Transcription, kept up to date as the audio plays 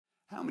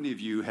How many of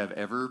you have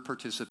ever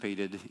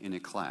participated in a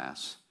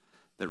class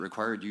that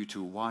required you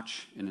to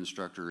watch an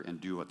instructor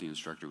and do what the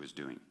instructor was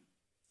doing?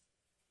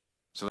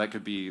 So that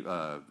could be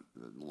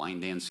line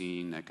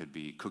dancing, that could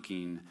be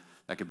cooking,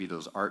 that could be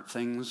those art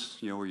things,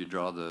 where you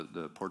draw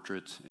the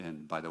portrait.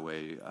 And by the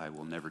way, I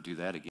will never do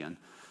that again.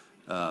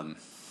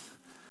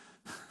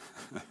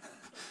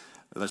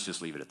 Let's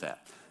just leave it at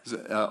that.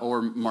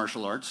 Or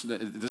martial arts.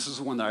 This is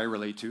the one that I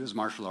relate to, is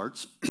martial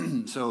arts.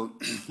 So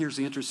here's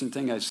the interesting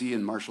thing I see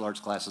in martial arts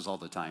classes all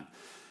the time.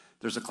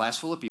 There's a class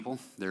full of people.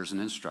 There's an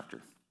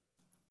instructor.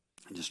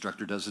 The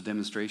instructor does a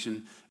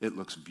demonstration. It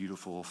looks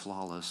beautiful,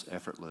 flawless,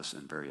 effortless,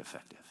 and very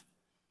effective.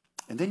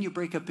 And then you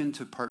break up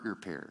into partner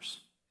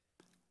pairs.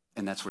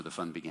 And that's where the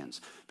fun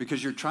begins.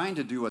 Because you're trying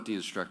to do what the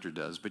instructor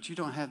does, but you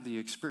don't have the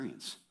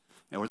experience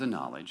or the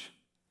knowledge.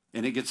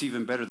 And it gets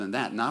even better than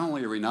that. Not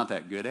only are we not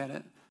that good at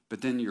it,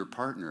 but then your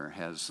partner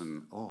has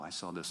some, I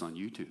saw this on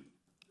YouTube.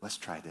 Let's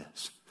try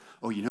this.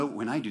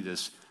 When I do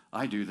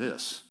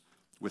this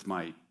with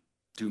my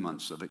 2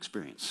 months of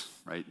experience,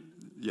 right?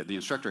 Yeah, the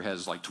instructor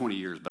has like 20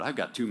 years, but I've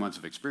got 2 months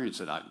of experience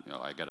that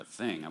I got a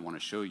thing I want to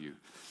show you.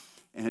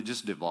 And it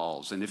just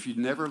devolves. And if you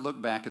never look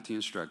back at the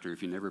instructor,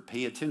 if you never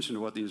pay attention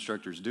to what the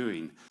instructor's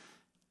doing,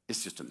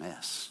 it's just a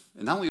mess.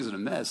 And not only is it a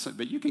mess,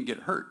 but you can get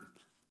hurt.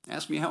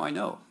 Ask me how I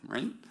know,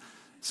 right?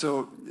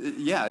 So,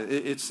 yeah,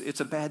 it's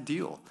a bad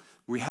deal.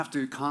 We have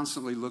to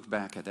constantly look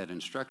back at that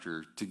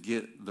instructor to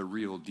get the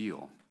real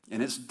deal.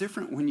 And it's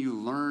different when you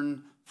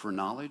learn for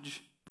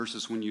knowledge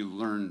versus when you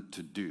learn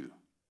to do.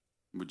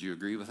 Would you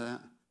agree with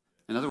that?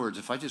 In other words,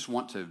 if I just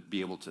want to be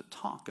able to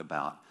talk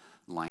about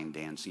line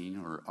dancing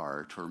or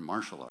art or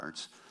martial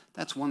arts,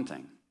 that's one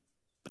thing.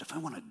 But if I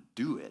want to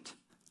do it,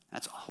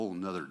 that's a whole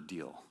nother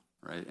deal,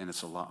 right? And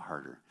it's a lot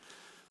harder.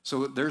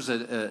 So there's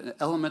an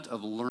element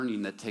of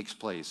learning that takes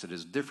place that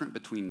is different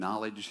between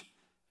knowledge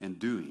and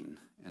doing.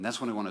 And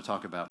that's what I want to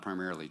talk about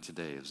primarily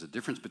today, is the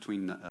difference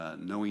between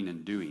knowing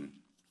and doing.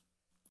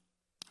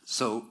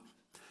 So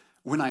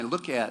when I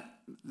look at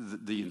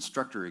the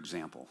instructor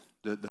example,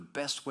 the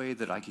best way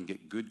that I can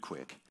get good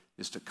quick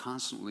is to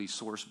constantly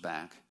source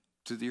back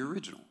to the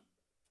original,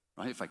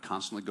 right? If I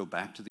constantly go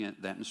back to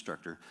that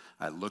instructor,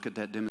 I look at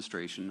that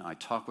demonstration, I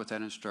talk with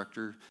that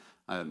instructor,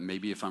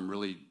 maybe if I'm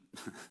really...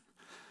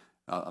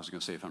 I was going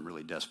to say if I'm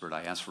really desperate,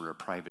 I ask for a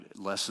private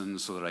lesson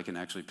so that I can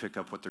actually pick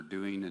up what they're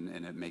doing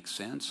and it makes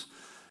sense.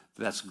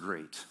 That's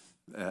great.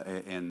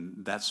 And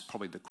that's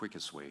probably the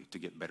quickest way to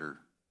get better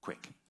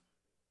quick.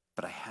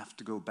 But I have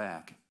to go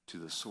back to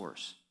the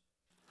source.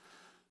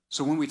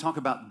 So when we talk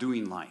about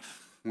doing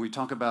life, when we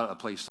talk about a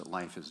place that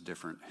life is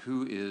different,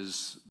 who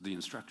is the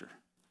instructor?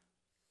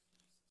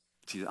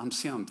 See, I'm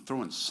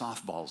throwing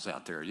softballs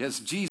out there. Yes,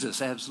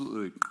 Jesus,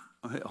 absolutely,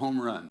 home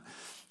run.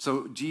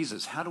 So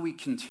Jesus, how do we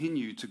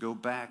continue to go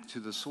back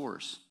to the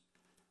source?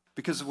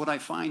 Because what I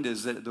find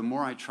is that the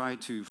more I try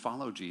to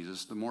follow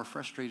Jesus, the more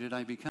frustrated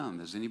I become.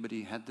 Has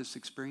anybody had this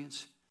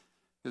experience?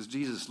 Because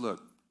Jesus,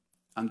 look,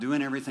 I'm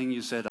doing everything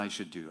you said I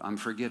should do. I'm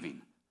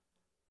forgiving.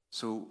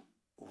 So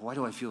why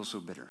do I feel so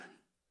bitter?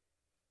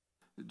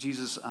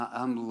 Jesus,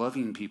 I'm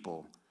loving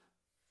people,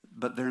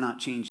 but they're not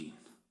changing.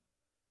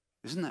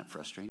 Isn't that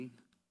frustrating?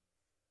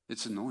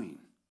 It's annoying.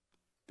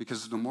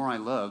 Because the more I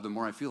love, the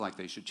more I feel like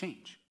they should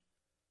change.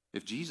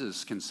 If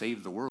Jesus can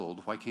save the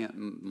world, why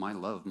can't my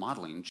love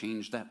modeling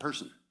change that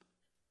person?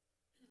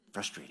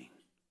 Frustrating,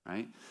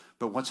 right?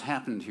 But what's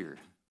happened here?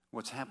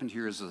 What's happened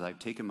here is that I've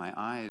taken my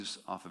eyes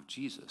off of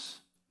Jesus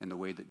and the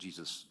way that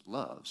Jesus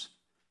loves,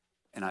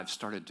 and I've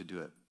started to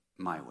do it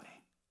my way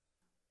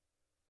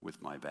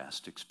with my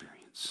vast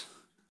experience,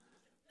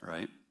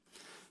 right?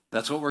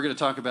 That's what we're going to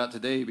talk about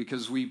today,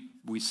 because we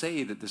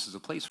say that this is a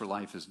place where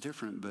life is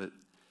different, but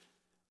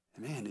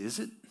man, is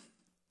it?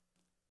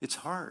 It's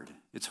hard.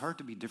 It's hard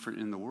to be different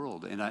in the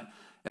world. And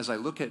as I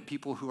look at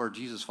people who are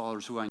Jesus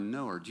followers, who I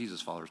know are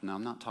Jesus followers, now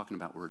I'm not talking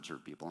about word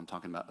serve people. I'm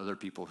talking about other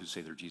people who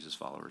say they're Jesus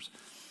followers.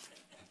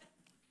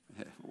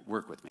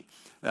 Work with me.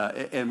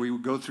 And we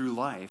go through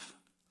life.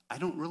 I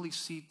don't really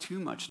see too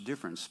much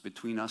difference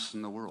between us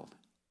and the world,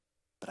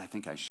 but I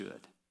think I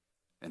should.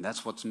 And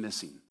that's what's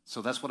missing.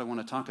 So that's what I want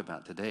to talk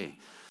about today.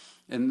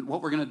 And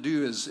what we're going to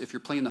do is, if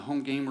you're playing the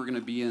home game, we're going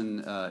to be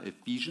in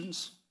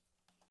Ephesians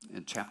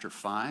in chapter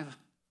 5.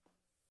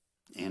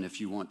 And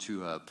if you want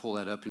to pull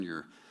that up in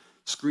your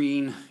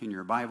screen, in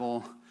your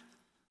Bible,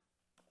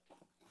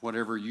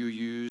 whatever you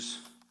use,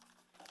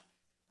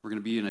 we're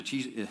going to be in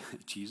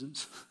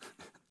Ephesians.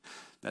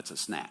 That's a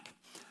snack.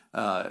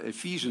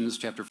 Ephesians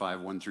chapter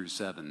 5, 1 through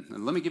 7.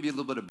 And let me give you a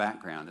little bit of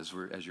background as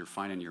you're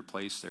finding your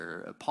place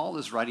there. Paul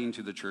is writing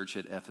to the church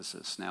at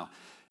Ephesus. Now,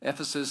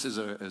 Ephesus is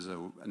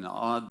an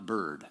odd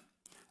bird.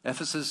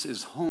 Ephesus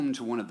is home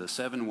to one of the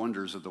 7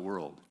 wonders of the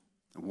world.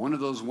 One of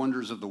those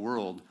wonders of the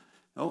world,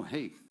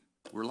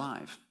 we're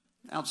live.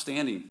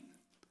 Outstanding.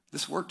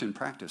 This worked in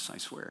practice, I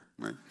swear.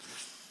 Right?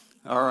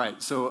 All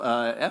right, so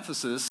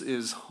Ephesus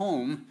is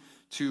home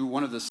to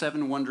one of the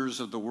 7 wonders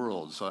of the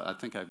world. So I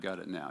think I've got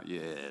it now.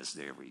 Yes,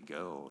 there we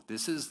go.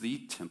 This is the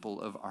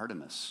Temple of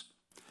Artemis.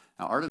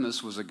 Now,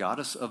 Artemis was a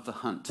goddess of the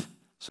hunt.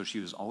 So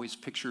she was always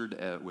pictured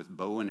with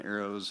bow and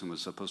arrows and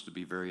was supposed to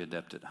be very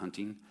adept at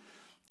hunting.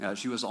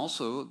 She was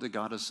also the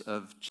goddess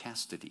of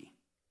chastity.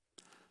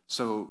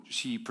 So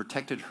she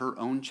protected her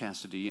own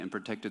chastity and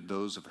protected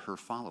those of her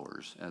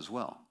followers as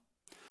well.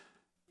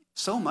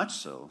 So much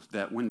so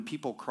that when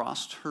people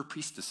crossed her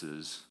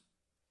priestesses,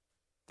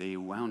 they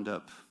wound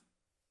up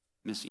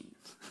missing,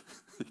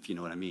 if you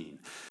know what I mean.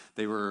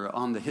 They were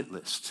on the hit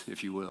list,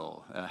 if you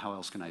will. How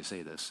else can I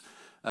say this?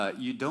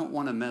 You don't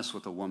want to mess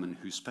with a woman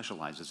who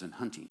specializes in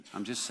hunting.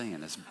 I'm just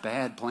saying, it's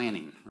bad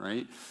planning,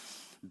 right?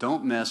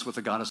 Don't mess with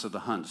the goddess of the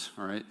hunt,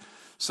 all right?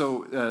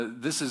 So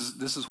this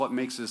is what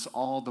makes this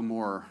all the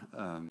more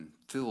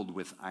filled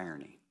with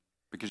irony,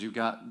 because you've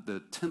got the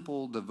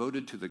temple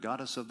devoted to the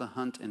goddess of the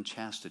hunt and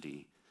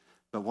chastity,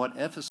 but what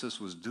Ephesus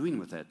was doing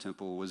with that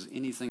temple was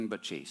anything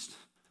but chaste,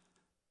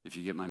 if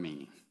you get my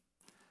meaning.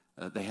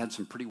 They had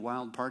some pretty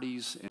wild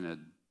parties and a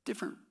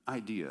different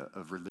idea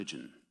of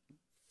religion.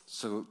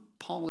 So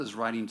Paul is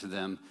writing to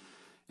them,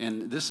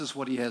 and this is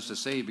what he has to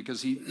say,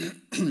 because he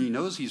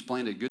knows he's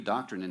planted good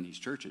doctrine in these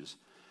churches.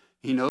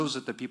 He knows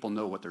that the people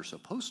know what they're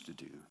supposed to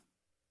do.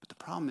 But the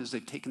problem is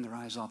they've taken their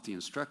eyes off the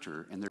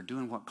instructor, and they're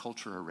doing what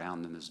culture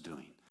around them is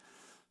doing.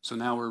 So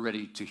now we're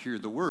ready to hear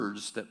the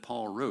words that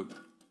Paul wrote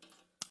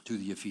to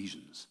the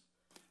Ephesians.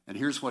 And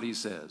here's what he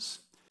says.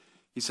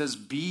 He says,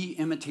 "Be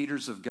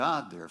imitators of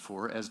God,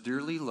 therefore, as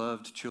dearly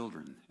loved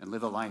children, and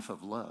live a life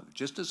of love,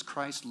 just as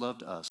Christ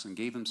loved us and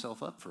gave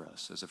himself up for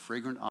us as a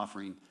fragrant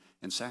offering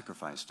and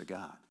sacrifice to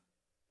God.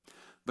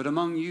 But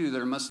among you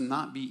there must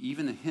not be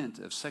even a hint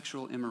of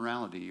sexual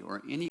immorality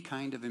or any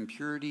kind of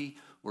impurity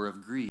or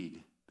of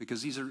greed,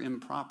 because these are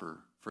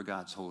improper for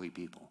God's holy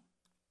people.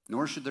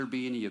 Nor should there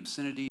be any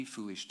obscenity,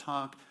 foolish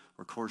talk,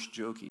 or coarse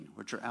joking,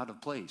 which are out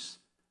of place,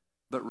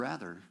 but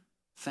rather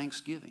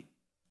thanksgiving.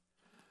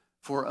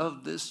 For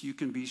of this you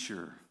can be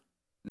sure,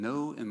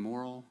 no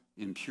immoral,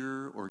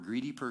 impure, or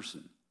greedy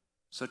person,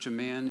 such a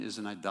man is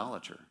an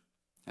idolater,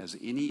 has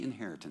any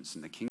inheritance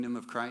in the kingdom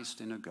of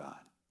Christ and of God.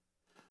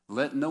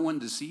 Let no one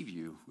deceive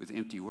you with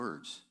empty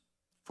words,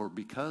 for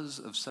because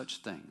of such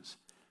things,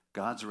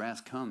 God's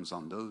wrath comes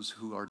on those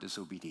who are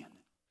disobedient.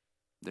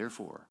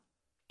 Therefore,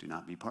 do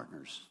not be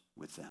partners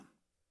with them."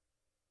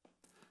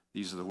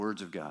 These are the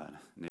words of God,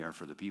 and they are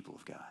for the people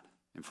of God.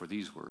 And for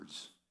these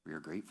words, we are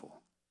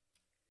grateful.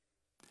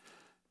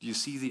 Do you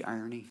see the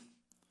irony?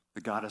 The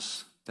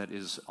goddess that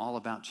is all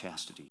about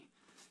chastity.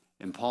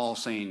 And Paul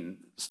saying,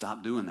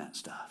 stop doing that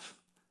stuff.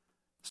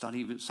 Stop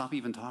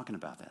even talking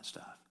about that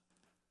stuff.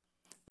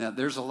 Now,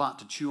 there's a lot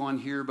to chew on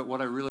here, but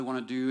what I really want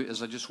to do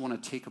is I just want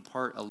to take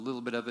apart a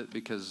little bit of it,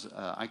 because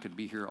I could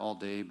be here all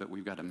day, but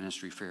we've got a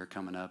ministry fair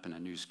coming up and a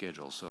new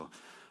schedule. So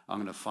I'm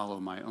going to follow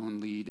my own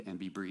lead and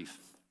be brief.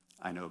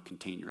 I know,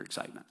 contain your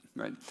excitement,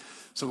 right?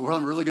 So what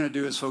I'm really going to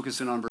do is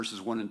focus in on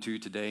verses 1 and 2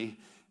 today.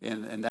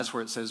 And that's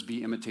where it says,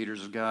 be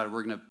imitators of God.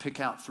 We're going to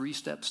pick out 3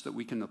 steps that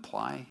we can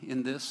apply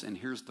in this. And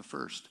here's the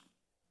first.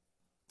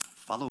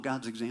 Follow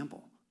God's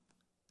example.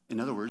 In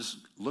other words,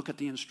 look at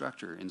the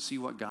instructor and see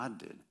what God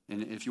did.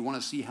 And if you want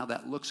to see how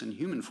that looks in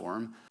human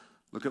form,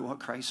 look at what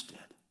Christ did.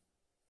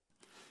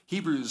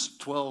 Hebrews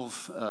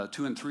 12,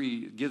 2 and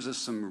 3 gives us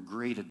some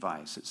great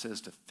advice. It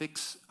says to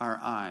fix our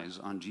eyes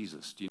on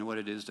Jesus. Do you know what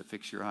it is to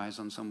fix your eyes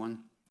on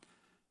someone?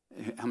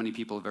 How many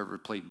people have ever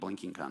played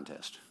blinking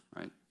contest,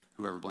 right?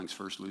 Whoever blinks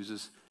first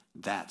loses.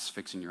 That's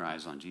fixing your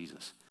eyes on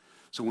Jesus.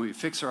 So when we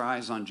fix our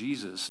eyes on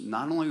Jesus,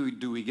 not only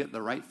do we get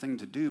the right thing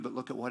to do, but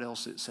look at what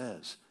else it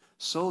says.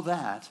 So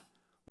that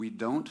we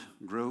don't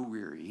grow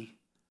weary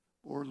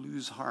or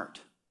lose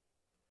heart.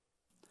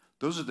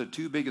 Those are the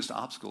 2 biggest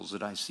obstacles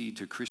that I see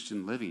to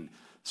Christian living.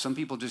 Some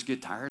people just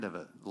get tired of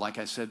it. Like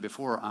I said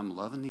before, I'm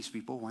loving these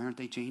people. Why aren't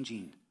they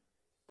changing?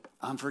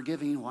 I'm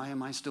forgiving. Why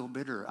am I still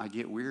bitter? I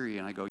get weary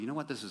and I go, you know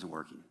what? This isn't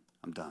working.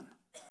 I'm done.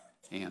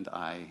 And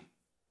I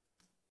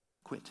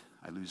quit.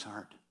 I lose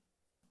heart.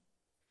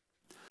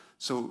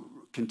 So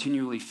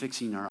continually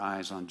fixing our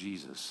eyes on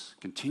Jesus,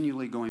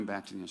 continually going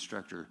back to the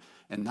instructor,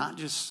 and not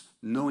just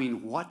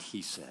knowing what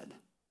he said,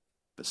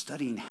 but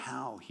studying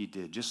how he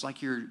did. Just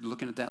like you're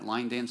looking at that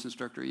line dance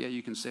instructor, yeah,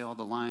 you can say all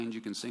the lines,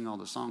 you can sing all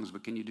the songs,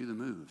 but can you do the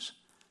moves?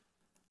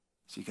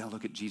 So you got to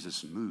look at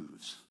Jesus'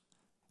 moves,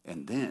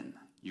 and then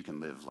you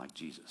can live like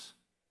Jesus.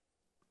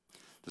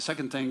 The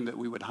second thing that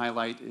we would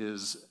highlight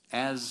is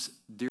as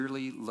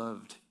dearly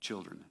loved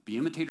children. Be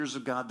imitators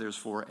of God,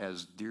 therefore,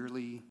 as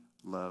dearly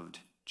loved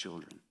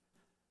children.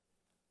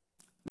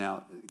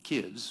 Now,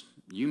 kids,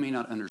 you may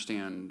not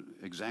understand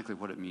exactly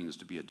what it means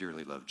to be a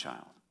dearly loved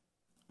child.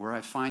 Where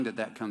I find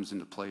that comes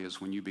into play is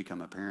when you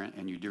become a parent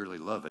and you dearly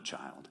love a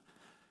child.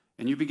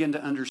 And you begin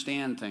to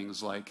understand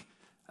things like,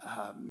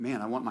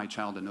 man, I want my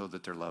child to know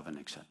that they're loved and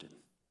accepted.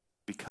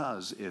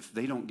 Because if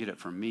they don't get it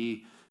from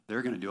me,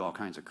 they're going to do all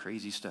kinds of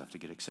crazy stuff to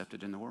get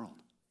accepted in the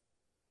world.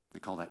 We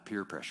call that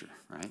peer pressure,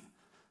 right?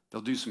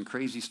 They'll do some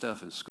crazy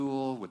stuff in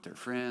school with their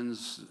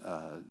friends.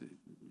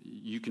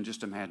 You can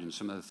just imagine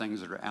some of the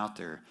things that are out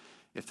there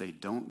if they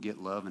don't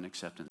get love and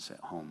acceptance at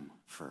home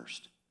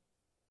first.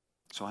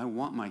 So I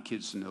want my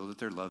kids to know that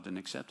they're loved and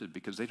accepted,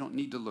 because they don't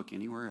need to look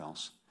anywhere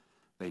else.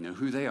 They know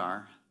who they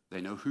are. They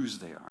know whose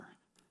they are.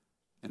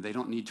 And they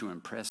don't need to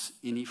impress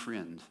any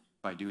friend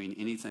by doing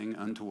anything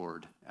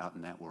untoward out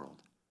in that world.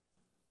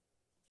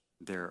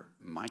 They're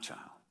my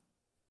child.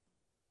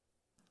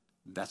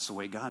 That's the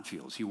way God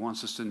feels. He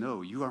wants us to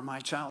know, you are my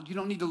child. You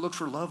don't need to look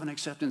for love and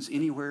acceptance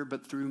anywhere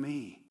but through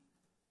me.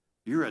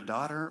 You're a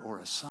daughter or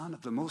a son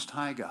of the Most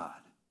High God.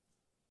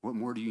 What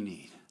more do you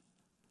need?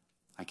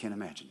 I can't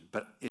imagine,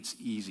 but it's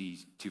easy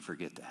to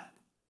forget that.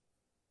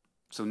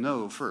 So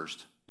know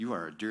first, you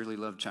are a dearly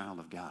loved child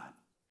of God.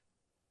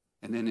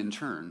 And then in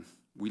turn,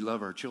 we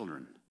love our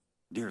children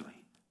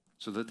dearly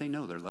so that they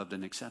know they're loved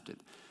and accepted.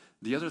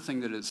 The other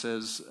thing that it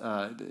says,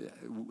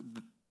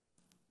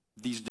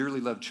 these dearly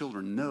loved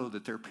children know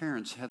that their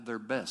parents had their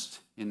best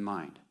in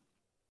mind.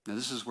 Now,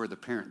 this is where the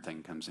parent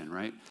thing comes in,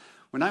 right?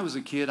 When I was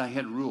a kid, I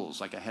had rules.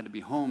 Like I had to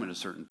be home at a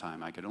certain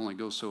time. I could only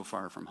go so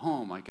far from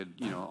home. I could,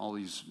 all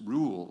these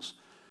rules.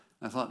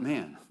 I thought,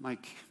 man, my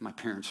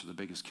parents are the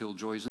biggest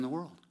killjoys in the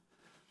world.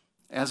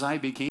 As I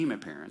became a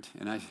parent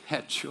and I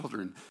had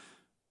children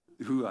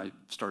who I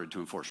started to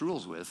enforce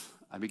rules with,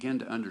 I began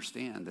to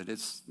understand that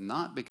it's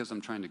not because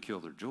I'm trying to kill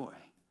their joy.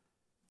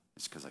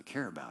 It's because I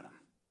care about them.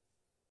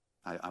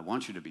 I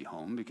want you to be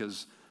home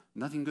because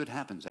nothing good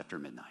happens after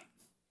midnight.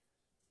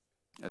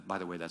 By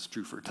the way, that's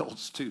true for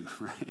adults too,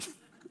 right?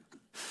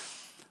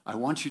 I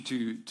want you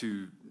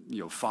to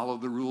follow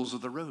the rules of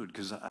the road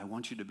because I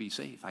want you to be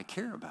safe. I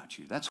care about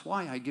you. That's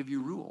why I give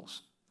you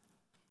rules.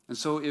 And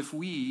so if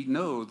we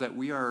know that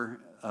we are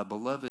a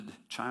beloved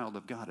child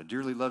of God, a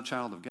dearly loved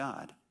child of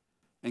God,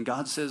 and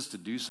God says to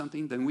do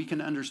something, then we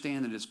can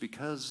understand that it's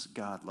because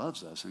God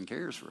loves us and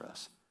cares for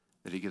us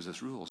that he gives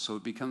us rules. So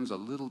it becomes a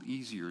little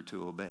easier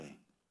to obey.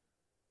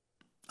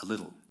 A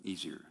little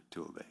easier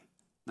to obey.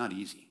 Not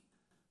easy.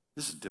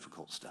 This is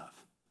difficult stuff.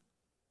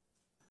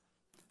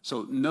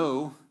 So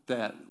know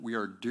that we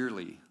are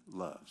dearly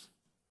loved.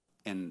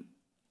 And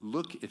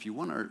look, if you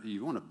want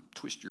to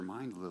twist your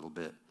mind a little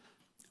bit,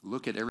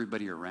 look at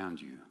everybody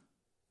around you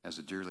as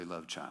a dearly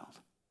loved child.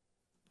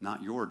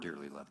 Not your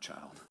dearly loved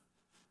child.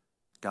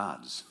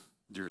 God's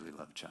dearly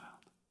loved child.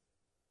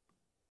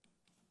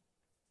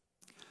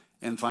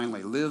 And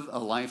finally, live a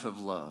life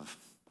of love.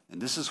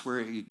 And this is where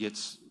it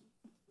gets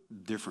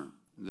different.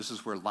 This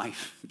is where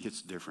life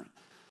gets different.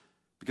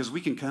 Because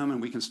we can come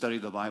and we can study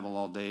the Bible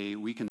all day.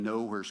 We can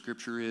know where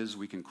Scripture is.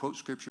 We can quote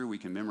Scripture. We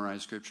can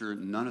memorize Scripture.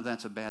 None of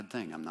that's a bad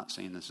thing. I'm not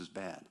saying this is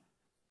bad.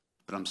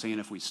 But I'm saying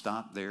if we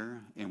stop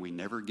there and we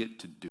never get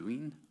to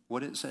doing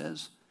what it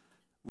says,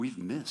 we've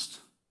missed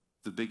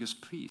the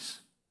biggest piece.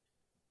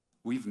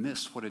 We've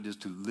missed what it is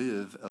to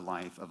live a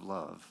life of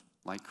love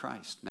like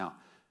Christ. Now,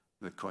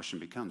 the question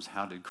becomes,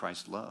 how did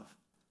Christ love?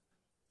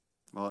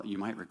 Well, you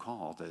might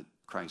recall that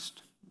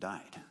Christ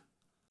died.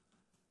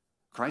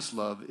 Christ's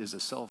love is a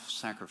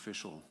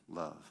self-sacrificial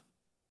love.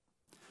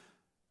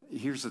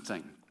 Here's the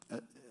thing.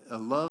 A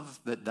love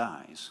that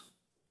dies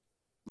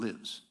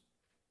lives.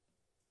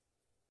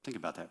 Think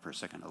about that for a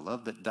second. A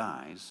love that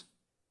dies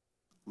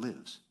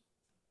lives.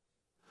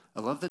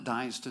 A love that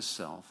dies to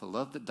self, a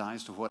love that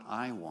dies to what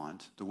I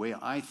want, the way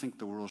I think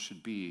the world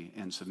should be,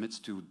 and submits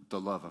to the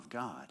love of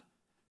God,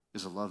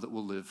 is a love that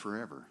will live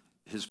forever.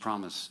 His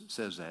promise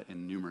says that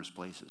in numerous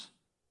places.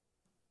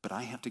 But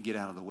I have to get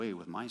out of the way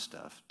with my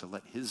stuff to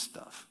let his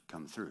stuff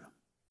come through.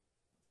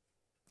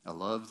 A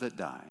love that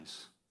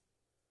dies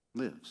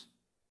lives.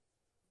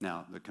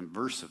 Now, the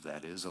converse of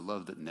that is a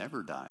love that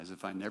never dies.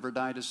 If I never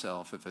die to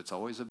self, if it's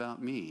always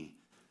about me,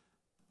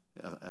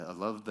 a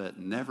love that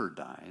never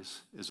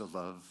dies is a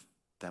love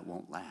that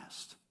won't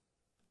last.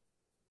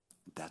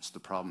 That's the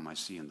problem I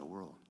see in the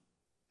world,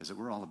 is that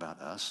we're all about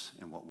us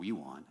and what we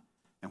want,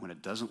 and when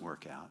it doesn't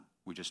work out,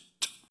 we just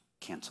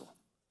cancel.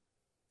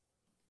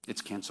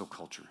 It's cancel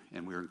culture,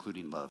 and we're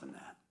including love in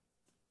that.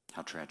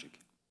 How tragic.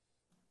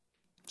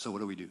 So what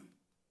do we do?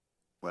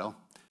 Well,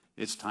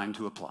 it's time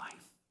to apply.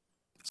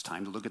 It's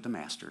time to look at the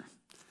master.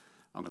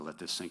 I'm going to let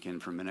this sink in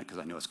for a minute because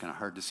I know it's kind of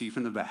hard to see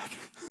from the back.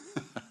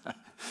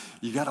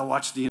 You got to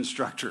watch the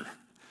instructor,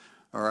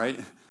 all right?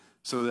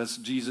 So that's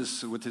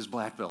Jesus with his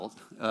black belt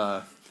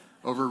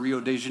over Rio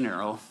de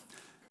Janeiro.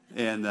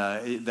 And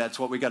that's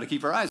what we got to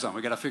keep our eyes on.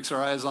 We got to fix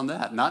our eyes on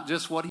that. Not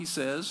just what he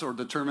says or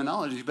the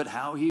terminology, but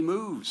how he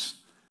moves,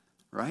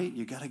 right?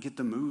 You got to get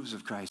the moves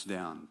of Christ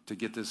down to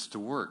get this to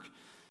work.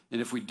 And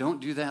if we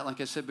don't do that,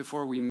 like I said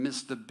before, we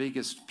miss the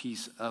biggest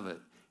piece of it.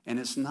 And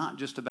it's not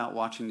just about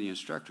watching the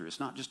instructor. It's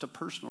not just a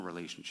personal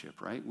relationship,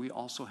 right? We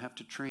also have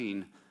to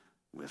train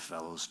with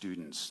fellow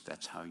students.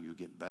 That's how you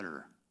get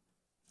better.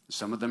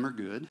 Some of them are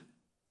good.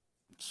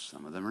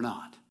 Some of them are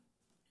not.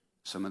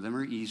 Some of them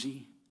are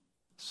easy.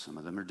 Some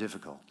of them are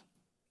difficult.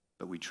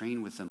 But we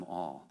train with them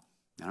all.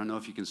 I don't know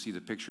if you can see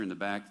the picture in the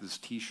back of this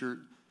T-shirt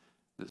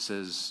that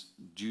says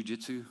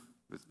Jiu-Jitsu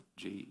with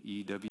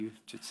J-E-W.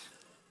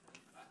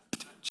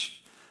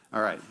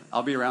 All right,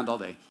 I'll be around all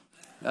day.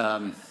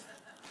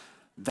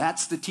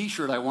 That's the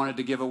T-shirt I wanted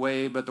to give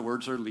away, but the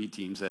Word Serve lead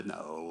team said,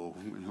 no,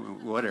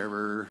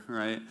 whatever,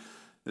 right?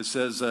 It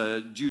says,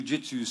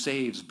 Jiu-Jitsu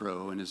saves,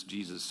 bro, and it's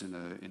Jesus in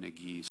a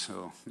gi.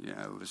 So,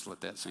 yeah, let's let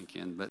that sink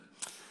in. But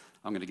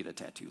I'm going to get a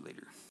tattoo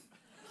later.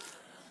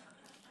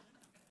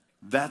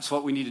 That's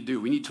what we need to do.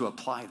 We need to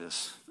apply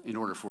this in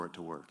order for it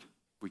to work.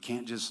 We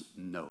can't just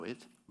know it.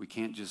 We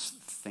can't just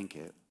think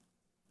it.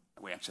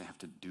 We actually have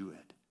to do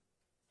it.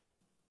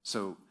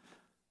 So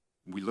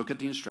we look at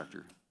the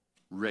instructor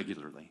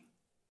regularly.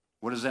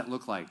 What does that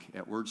look like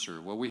at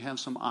WordServe? Well, we have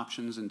some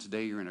options, and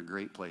today you're in a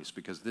great place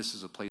because this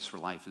is a place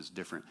where life is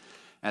different.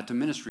 At the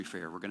ministry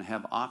fair, we're going to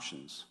have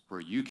options where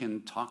you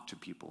can talk to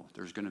people.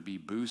 There's going to be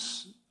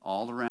booths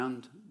all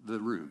around the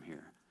room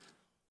here.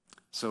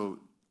 So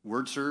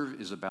WordServe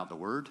is about the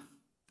Word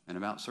and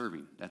about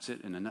serving. That's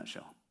it in a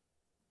nutshell.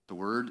 The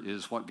Word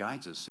is what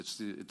guides us.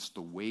 It's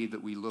the way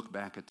that we look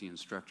back at the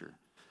instructor.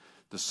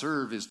 The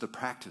serve is the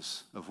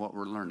practice of what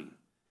we're learning.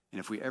 And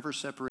if we ever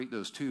separate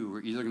those two,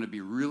 we're either going to be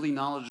really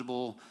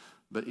knowledgeable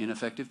but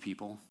ineffective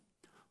people,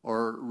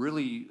 or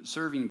really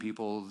serving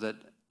people that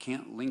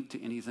can't link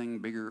to anything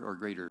bigger or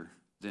greater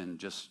than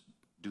just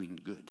doing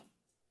good.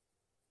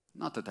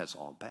 Not that that's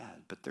all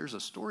bad, but there's a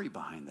story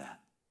behind that.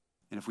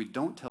 And if we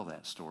don't tell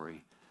that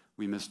story,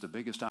 we miss the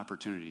biggest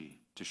opportunity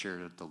to share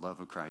the love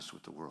of Christ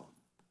with the world.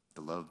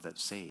 The love that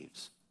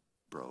saves,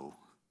 bro.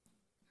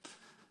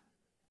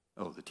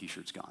 Oh, the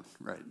t-shirt's gone,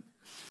 right.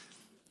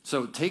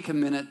 So take a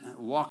minute,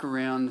 walk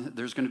around.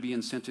 There's going to be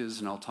incentives,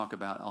 and I'll talk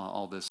about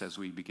all this as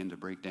we begin to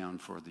break down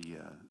for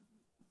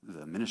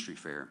the ministry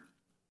fair.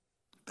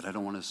 But I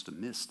don't want us to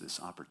miss this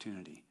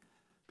opportunity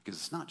because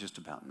it's not just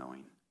about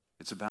knowing.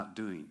 It's about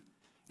doing.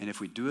 And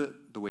if we do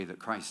it the way that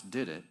Christ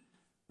did it,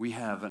 we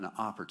have an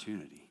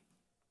opportunity.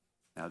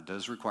 Now, it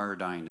does require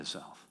dying to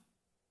self.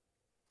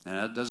 And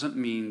that doesn't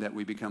mean that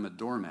we become a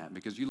doormat,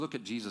 because you look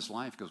at Jesus'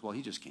 life, goes, well,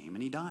 he just came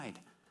and he died.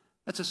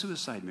 That's a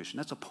suicide mission.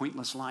 That's a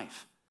pointless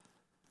life.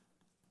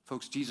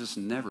 Folks, Jesus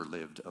never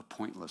lived a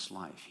pointless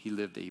life. He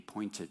lived a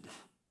pointed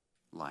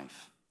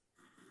life.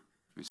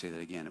 Let me say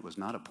that again. It was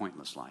not a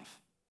pointless life.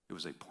 It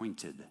was a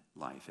pointed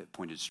life. It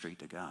pointed straight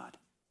to God.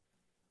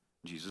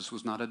 Jesus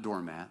was not a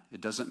doormat.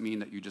 It doesn't mean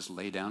that you just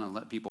lay down and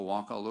let people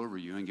walk all over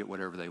you and get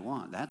whatever they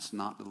want. That's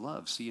not the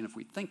love. See, and if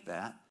we think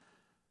that,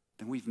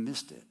 then we've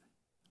missed it.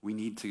 We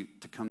need to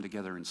come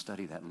together and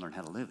study that and learn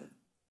how to live it.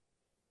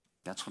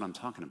 That's what I'm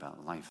talking about,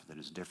 a life that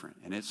is different.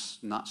 And it's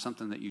not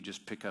something that you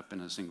just pick up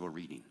in a single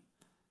reading.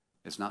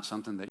 It's not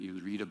something that you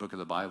read a book of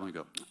the Bible and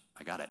go,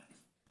 I got it,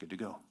 good to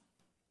go.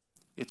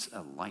 It's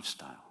a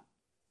lifestyle.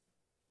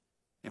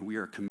 And we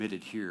are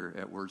committed here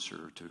at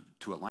WordServe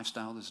to a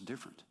lifestyle that's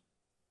different.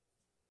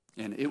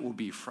 And it will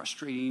be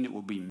frustrating, it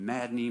will be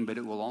maddening, but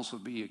it will also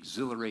be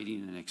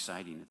exhilarating and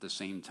exciting at the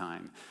same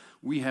time.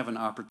 We have an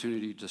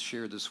opportunity to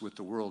share this with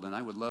the world, and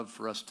I would love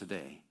for us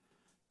today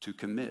to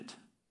commit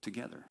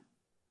together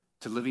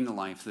to living a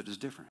life that is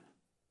different,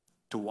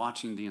 to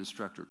watching the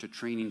instructor, to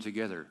training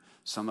together.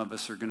 Some of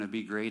us are going to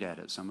be great at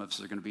it. Some of us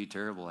are going to be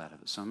terrible at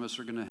it. Some of us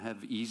are going to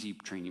have easy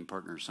training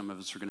partners. Some of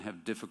us are going to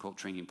have difficult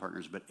training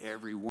partners, but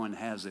everyone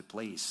has a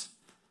place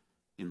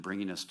in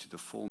bringing us to the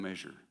full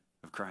measure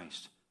of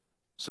Christ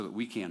so that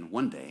we can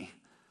one day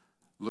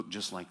look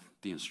just like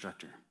the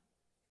instructor.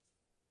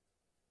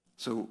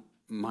 So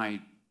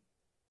my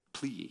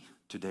plea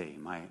today,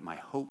 my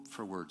hope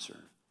for WordServe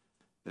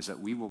is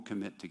that we will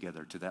commit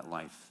together to that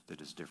life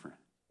that is different,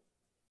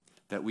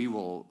 that we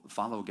will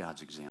follow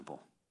God's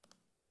example,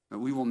 that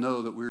we will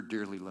know that we're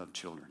dearly loved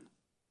children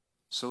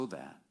so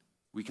that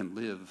we can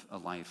live a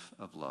life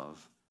of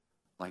love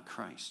like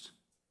Christ.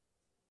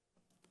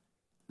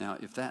 Now,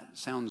 if that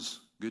sounds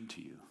good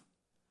to you,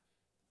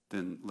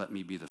 then let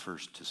me be the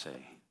first to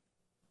say,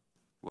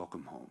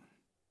 welcome home.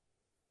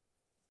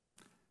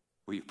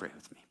 Will you pray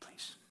with me,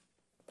 please?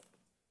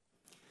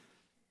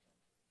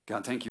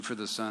 God, thank you for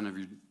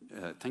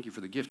thank you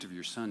for the gift of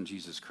your Son,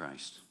 Jesus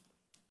Christ.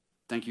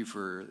 Thank you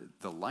for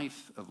the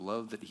life of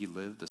love that he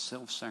lived, the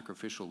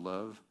self-sacrificial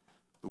love,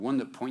 the one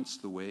that points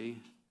the way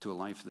to a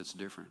life that's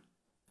different.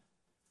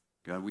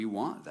 God, we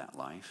want that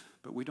life,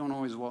 but we don't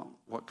always want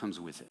what comes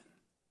with it.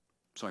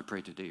 So I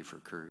pray today for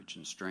courage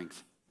and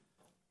strength,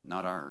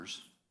 not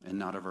ours and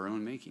not of our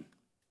own making,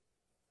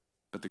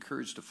 but the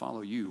courage to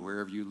follow you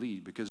wherever you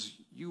lead, because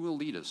you will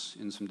lead us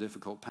in some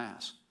difficult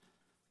paths.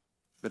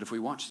 But if we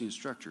watch the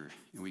instructor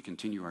and we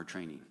continue our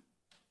training,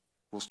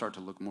 we'll start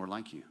to look more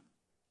like you.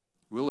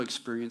 We'll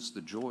experience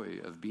the joy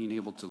of being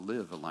able to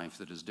live a life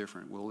that is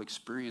different. We'll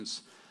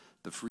experience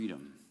the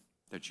freedom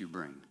that you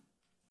bring.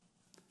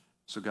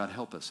 So God,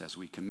 help us as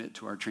we commit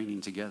to our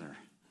training together,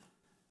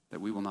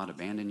 that we will not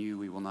abandon you,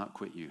 we will not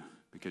quit you,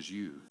 because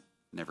you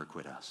never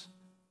quit us.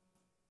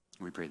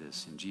 We pray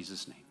this in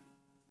Jesus' name.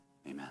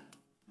 Amen.